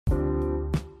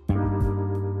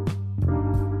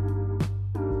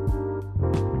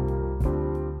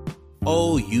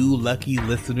Oh, you lucky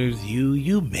listeners,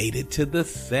 you made it to the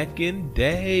second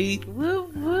date.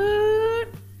 Woo woo.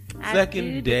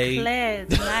 Second date. Declare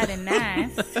it's mighty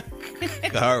nice.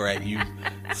 All right, you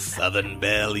Southern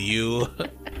Belle, you.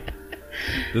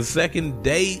 The second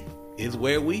date is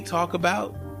where we talk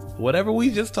about whatever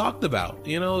we just talked about.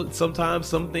 You know, sometimes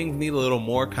some things need a little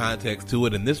more context to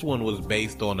it, and this one was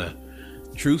based on a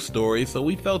true story, so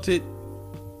we felt it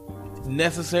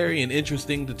necessary and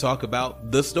interesting to talk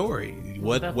about the story,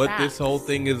 what this whole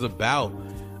thing is about,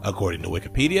 according to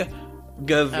Wikipedia.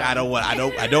 Because I don't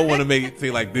want to make it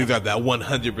seem like these are the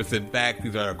 100% facts.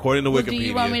 These are according to Wikipedia. Do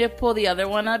you want me to pull the other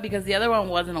one up, because the other one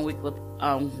wasn't a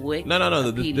Wikipedia?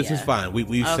 No. This is fine. We've said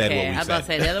what we said. I was about to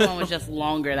say the other one was just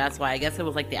longer. That's why I guess it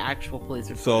was like the actual police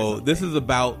report. So this is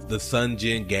about the Sun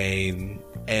Jin gang,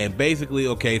 and basically,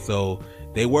 so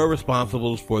they were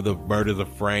responsible for the murders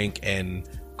of Frank and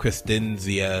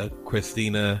Christina.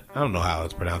 I don't know how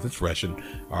it's pronounced. It's Russian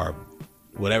or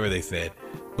whatever they said.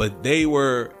 But they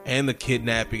were, and the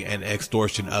kidnapping and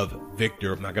extortion of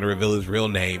Victor. I'm not going to reveal his real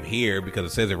name here because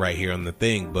it says it right here on the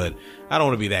thing, but I don't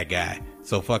want to be that guy.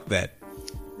 So fuck that.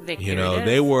 Victor,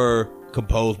 they were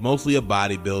composed mostly of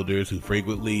bodybuilders who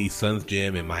frequently Sun's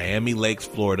Gym in Miami Lakes,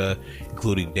 Florida,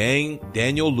 including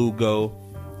Daniel Lugo,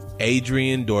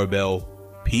 Adrian Doorbell,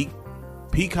 Pete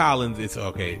Collins.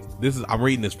 I'm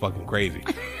reading this fucking crazy.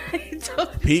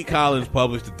 Pete Collins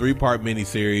published a 3-part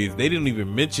miniseries. They didn't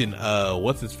even mention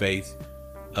what's his face,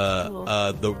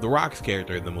 the Rock's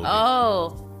character in the movie.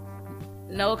 Oh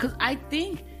no, because I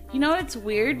think it's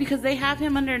weird because they have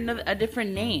him under a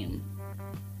different name.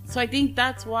 So I think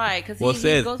that's why. Because it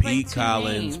says Pete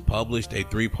Collins published a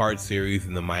 3-part series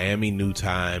in the Miami New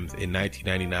Times in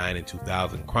 1999 and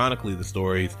 2000, chronicling the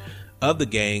stories of the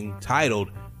gang, titled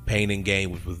Pain and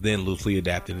Gain, which was then loosely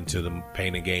adapted into the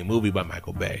Pain and Gain movie by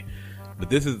Michael Bay. But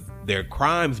this is their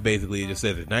crimes. Basically, it just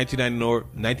says in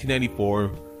 1994,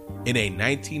 in a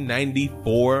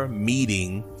 1994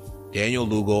 meeting, Daniel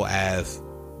Lugo asked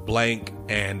blank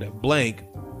and blank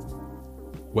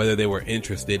whether they were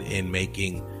interested in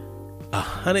making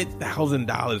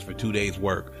 $100,000 for 2 days'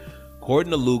 work.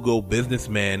 According to Lugo,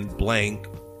 businessman blank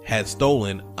had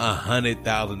stolen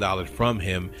 $100,000 from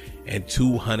him and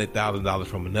 $200,000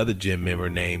 from another gym member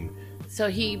named. So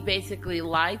he basically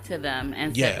lied to them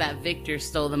and said that Victor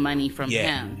stole the money from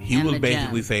him. He was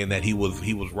basically saying that he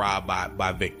was robbed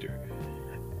by Victor.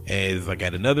 And it's like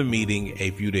at another meeting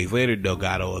a few days later,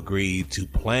 Delgado agreed to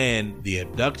plan the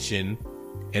abduction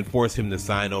and force him to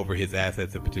sign over his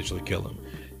assets and potentially kill him.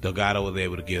 Delgado was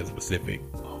able to give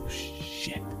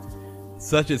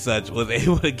such and such was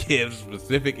able to give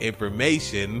specific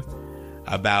information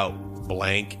about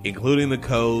blank, including the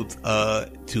codes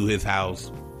to his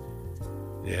house.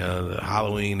 The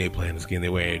Halloween, they plan to skin, they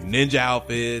wear ninja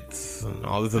outfits and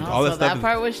all this all that stuff. That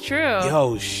part was true.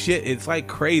 Yo, shit, it's like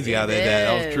crazy out there.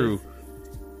 That was true.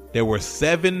 There were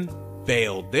 7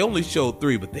 failed. They only showed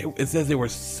 3, but it says there were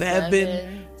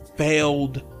 7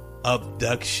 failed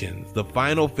abductions. The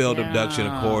final failed abduction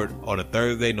occurred on a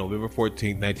Thursday, November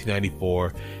 14th,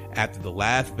 1994. After the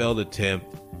last failed attempt,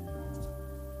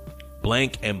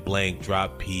 blank and blank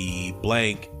dropped P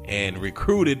blank and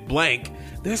recruited blank.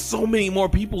 There's so many more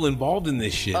people involved in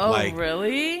this shit. Oh,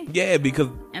 really? Yeah, because...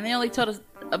 And they only told us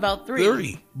about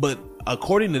 3. But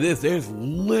according to this, there's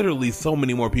literally so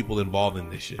many more people involved in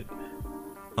this shit.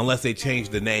 Unless they change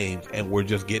the names and we're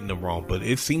just getting them wrong. But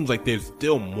it seems like there's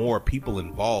still more people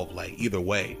involved, like, either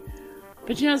way.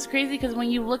 But it's crazy because when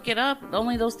you look it up,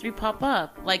 only those 3 pop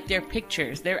up. Like, they're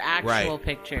pictures. They're actual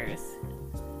pictures.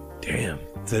 Damn.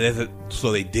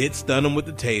 So they did stun him with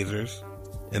the tasers.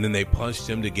 And then they punched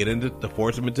him to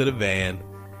force him into the van.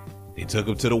 They took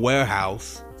him to the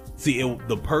warehouse. See,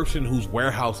 the person whose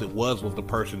warehouse it was the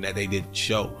person that they didn't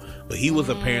show. But he was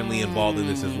apparently involved in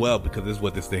this as well, because this is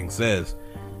what this thing says.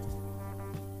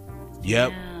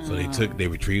 Yep. Yeah. So they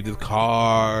retrieved his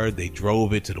car. They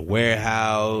drove it to the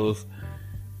warehouse.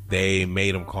 They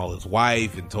made him call his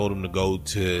wife and told him to go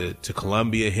to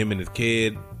Colombia, him and his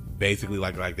kid, basically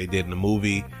like they did in the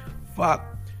movie. Fuck.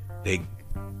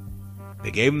 They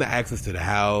gave him the access to the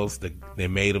house. They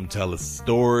made him tell his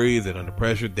stories, and under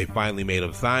pressure, they finally made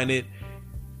him sign it.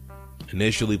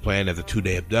 Initially planned as a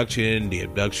 2-day abduction, the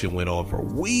abduction went on for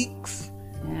weeks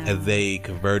as they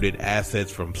converted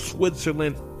assets from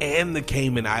Switzerland and the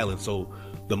Cayman Islands. So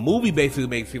the movie basically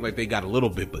makes it seem like they got a little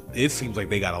bit, but it seems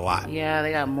like they got a lot. Yeah,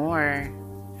 they got more.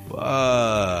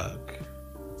 Fuck.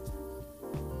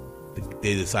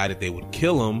 They decided they would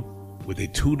kill him with a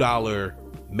 $2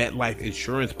 MetLife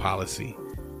insurance policy.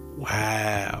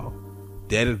 Wow.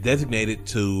 That is designated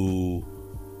to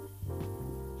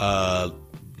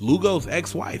Lugo's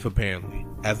ex-wife, apparently,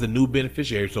 as the new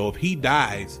beneficiary. So if he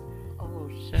dies,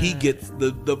 he gets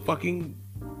the fucking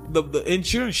the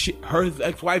insurance. His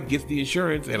ex-wife gets the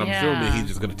insurance, and I'm sure that he's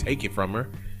just gonna take it from her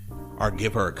or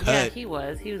give her a cut. Yeah, he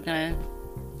was gonna.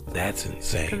 That's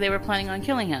insane. Because they were planning on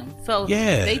killing him. So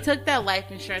they took that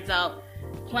life insurance out,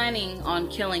 planning on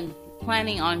killing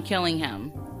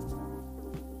him.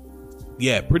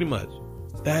 Yeah, pretty much.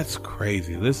 That's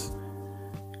crazy. This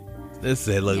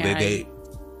said, look,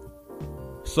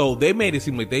 so they made it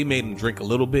seem like they made him drink a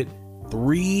little bit.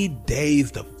 3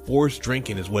 days of forced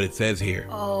drinking is what it says here.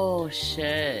 Oh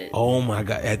shit. Oh my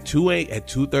god. At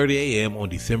 2:30 a.m. on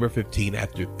December 15,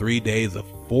 after 3 days of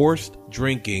forced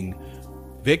drinking,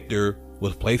 Victor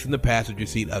was placed in the passenger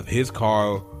seat of his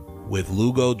car with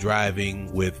Lugo driving,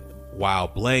 while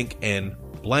Blank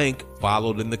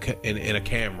followed in a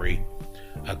Camry.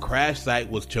 A crash site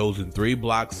was chosen 3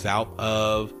 blocks south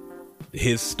of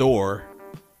his store,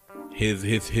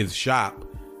 his shop.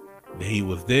 He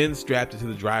was then strapped into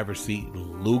the driver's seat.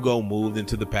 Lugo moved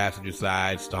into the passenger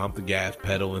side, stomped the gas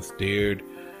pedal, and steered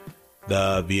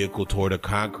the vehicle toward a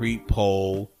concrete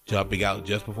pole, jumping out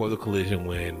just before the collision.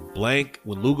 When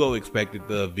Lugo inspected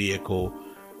the vehicle,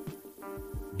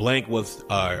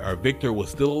 Victor was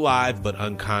still alive but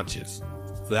unconscious.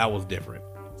 So that was different.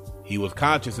 He was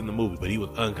conscious in the movie, but he was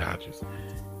unconscious.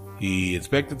 He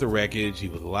inspected the wreckage. He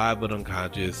was alive but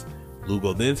unconscious.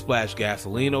 Lugo then splashed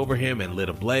gasoline over him and lit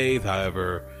a blaze.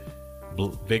 However,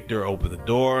 Victor opened the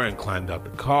door and climbed out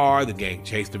the car. The gang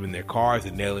chased him in their cars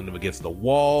and nailing him against the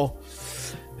wall.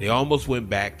 They almost went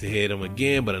back to hit him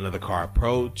again, but another car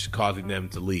approached, causing them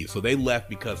to leave. So they left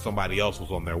because somebody else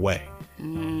was on their way.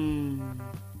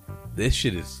 This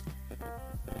shit is...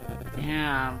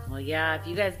 Yeah. Well, yeah, if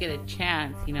you guys get a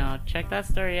chance, check that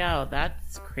story out.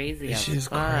 That's crazy. This shit is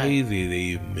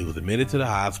crazy. He was admitted to the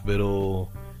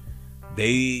hospital.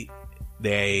 They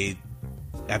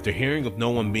after hearing of no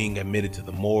one being admitted to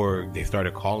the morgue, they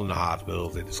started calling the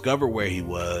hospitals. They discovered where he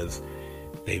was.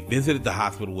 They visited the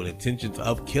hospital with intentions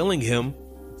of killing him,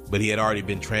 but he had already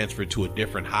been transferred to a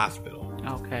different hospital.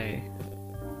 Okay.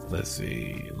 Let's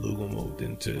see. Lugo moved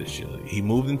into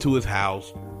his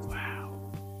house. Wow.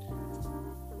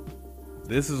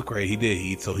 This is crazy.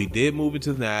 He did move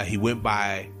into now. He went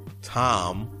by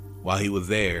Tom while he was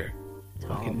there.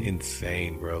 Fucking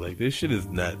insane, bro. Like, this shit is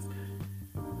nuts.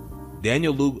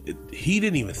 Daniel Lugo, he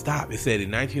didn't even stop. It said in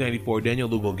 1994, Daniel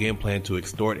Lugo again planned to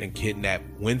extort and kidnap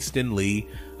Winston Lee,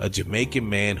 a Jamaican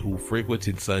man who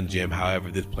frequented Sun Gym.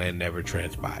 However, this plan never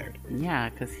transpired. Yeah,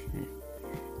 because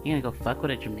you gonna go fuck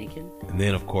with a Jamaican? And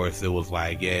then, of course, it was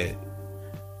like,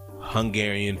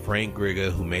 Hungarian Frank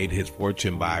Griga, who made his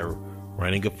fortune by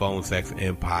running a phone sex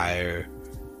empire.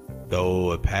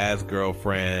 Though a past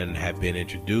girlfriend had been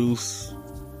introduced,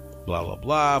 blah, blah,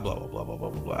 blah, blah, blah, blah, blah,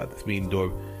 blah, blah. This meeting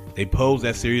door, they posed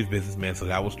as serious businessmen, so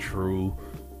that was true.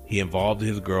 He involved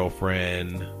his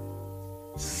girlfriend,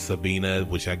 Sabina,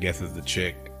 which I guess is the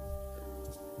chick.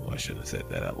 Well, I shouldn't have said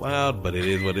that out loud, but it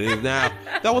is what it is now.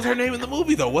 That was her name in the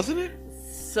movie, though, wasn't it?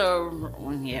 So,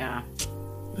 yeah.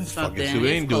 This fucking shit.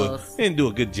 They didn't do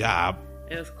a good job.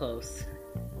 It was close.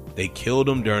 They killed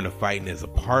him during a fight in his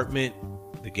apartment.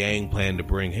 The gang planned to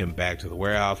bring him back to the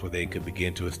warehouse where they could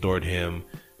begin to extort him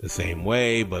the same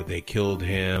way, but they killed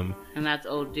him. And that's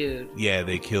old dude. Yeah,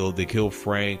 they killed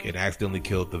Frank and accidentally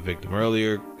killed the victim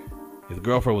earlier. His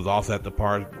girlfriend was also at the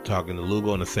party talking to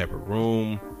Lugo in a separate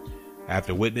room.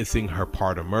 After witnessing her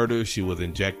part of murder, she was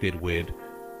injected with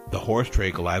the horse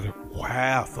tranquilizer.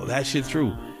 Wow, so that shit's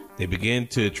true. They began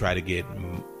to try to get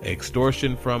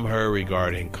extortion from her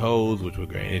regarding codes, which would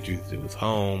grant entry to his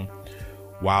home,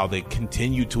 while they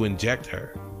continued to inject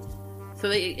her. So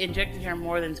they injected her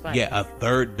more than twice? Yeah, a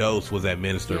third dose was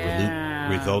administered,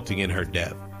 resulting in her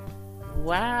death.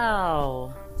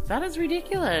 Wow. That is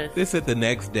ridiculous. This said the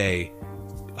next day,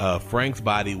 Frank's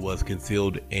body was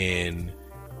concealed in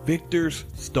Victor's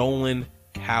stolen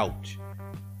couch.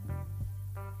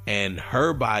 And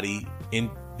her body,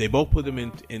 they both put them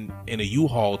in a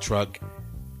U-Haul truck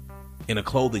in a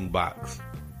clothing box.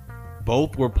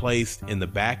 Both were placed in the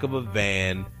back of a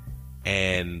van,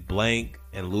 and Blank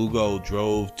and Lugo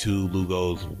drove to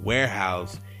Lugo's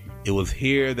warehouse. It was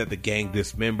here that the gang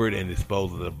dismembered and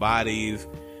disposed of the bodies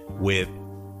with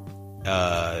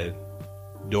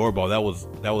Doorbell. That was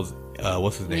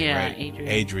what's his name, right?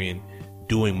 Adrian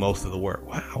doing most of the work.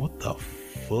 Wow, what the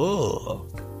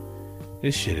fuck?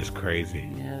 This shit is crazy.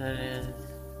 Yeah, that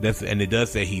is. And it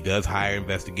does say he does hire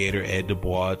investigator Ed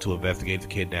Dubois to investigate the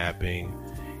kidnapping.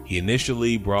 He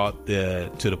initially brought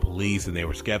to the police, and they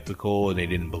were skeptical and they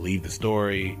didn't believe the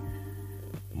story.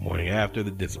 The morning after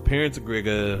the disappearance of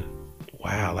Griga,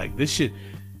 wow, like this shit.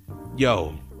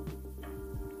 Yo,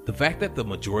 the fact that the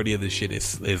majority of this shit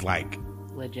is like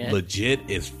legit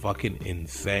is fucking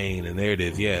insane. And there it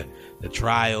is. Yeah, the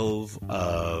trials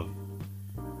of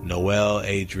Noel,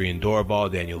 Adrian Doorbal,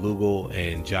 Daniel Lugal,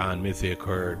 and John Missy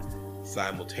occurred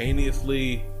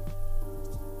simultaneously.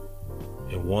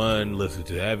 And one, listen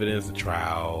to the evidence, the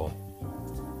trial.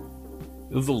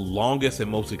 It was the longest and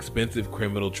most expensive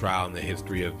criminal trial in the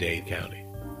history of Dade County.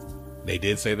 They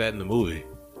did say that in the movie.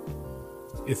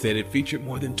 It said it featured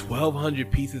more than 1,200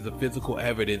 pieces of physical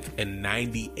evidence and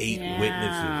 98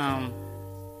 witnesses.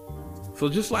 So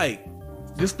just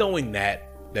knowing that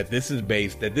this is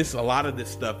based, a lot of this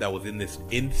stuff that was in this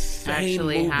insane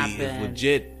actually movie happened. is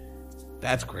legit.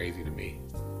 That's crazy to me.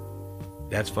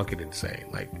 That's fucking insane.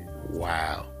 Like,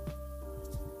 wow.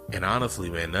 And honestly,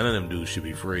 man, none of them dudes should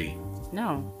be free.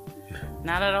 No,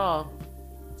 not at all.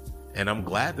 And I'm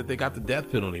glad that they got the death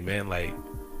penalty, man. Like,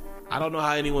 I don't know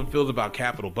how anyone feels about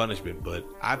capital punishment, but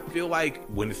I feel like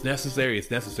when it's necessary, it's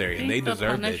necessary, and they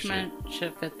deserve that shit. Punishment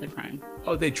should fit the crime.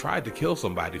 Oh, they tried to kill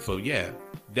somebody, so yeah,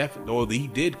 definitely. Or he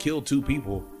did kill 2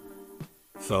 people,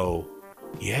 so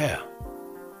yeah.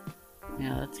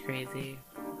 Yeah, that's crazy.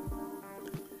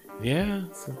 Yeah,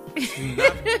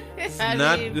 this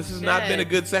has not been a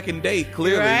good second date,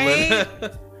 clearly. Right?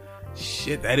 But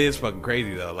shit, that is fucking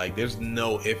crazy though. Like, there's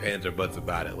no ifs, ands, or buts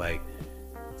about it. Like,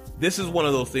 this is one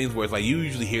of those things where it's like you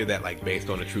usually hear that like based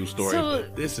on a true story,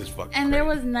 but this is fucking and crazy. There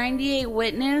was 98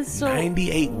 witnesses. So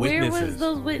 98 witnesses. Where was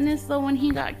those witnesses though when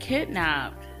he got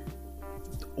kidnapped?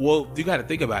 Well, you got to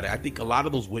think about it. I think a lot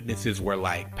of those witnesses were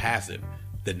like passive.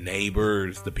 The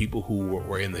neighbors, the people who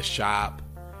were in the shop.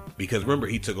 Because remember,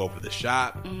 he took over the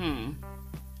shop. Mm-hmm.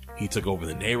 He took over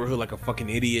the neighborhood like a fucking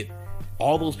idiot.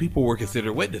 All those people were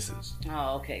considered witnesses.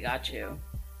 Oh, okay, got you.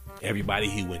 Everybody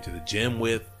he went to the gym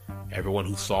with, everyone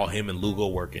who saw him and Lugo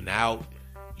working out,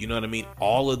 you know what I mean?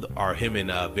 Him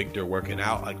and Victor working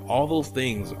out, like all those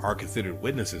things are considered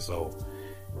witnesses. So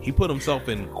he put himself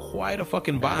in quite a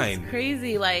fucking bind. It's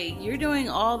crazy. Like, you're doing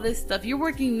all this stuff. You're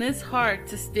working this hard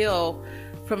to steal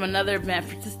from another man,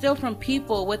 to steal from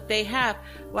people what they have.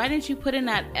 Why didn't you put in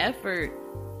that effort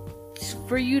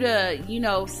for you to,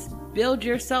 build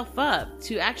yourself up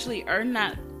to actually earn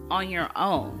that on your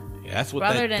own? Yeah, that's what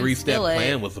that 3-step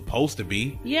plan was supposed to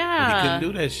be. Yeah. But he couldn't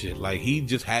do that shit. Like, he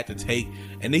just had to take,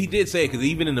 and he did say it, because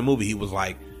even in the movie, he was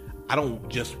like, I don't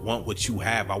just want what you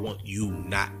have, I want you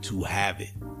not to have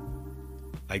it.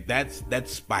 Like, that's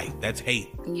spite. That's hate.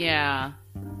 Yeah.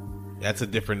 That's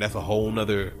a whole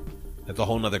nother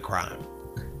crime.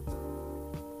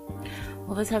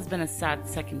 Well, this has been a sad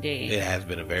second date. It has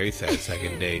been a very sad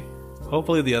second date.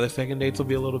 Hopefully the other second dates will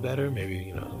be a little better.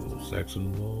 Maybe, a little sex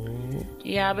involved.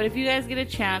 Yeah, but if you guys get a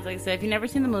chance, like I said, if you've never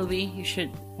seen the movie, you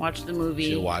should watch the movie.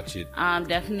 You should watch it.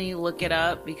 Definitely look it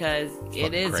up, because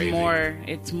it is crazy.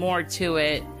 it's more to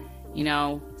it.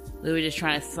 Louis just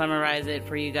trying to summarize it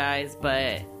for you guys,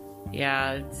 but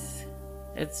yeah,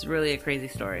 it's really a crazy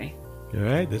story. All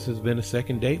right, this has been a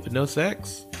second date with no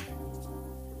sex.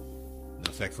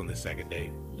 No sex on this second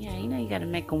date. Yeah, you gotta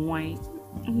make them white.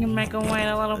 You can make them white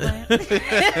a little bit.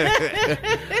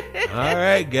 All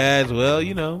right, guys. Well,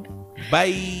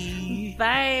 bye.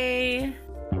 Bye.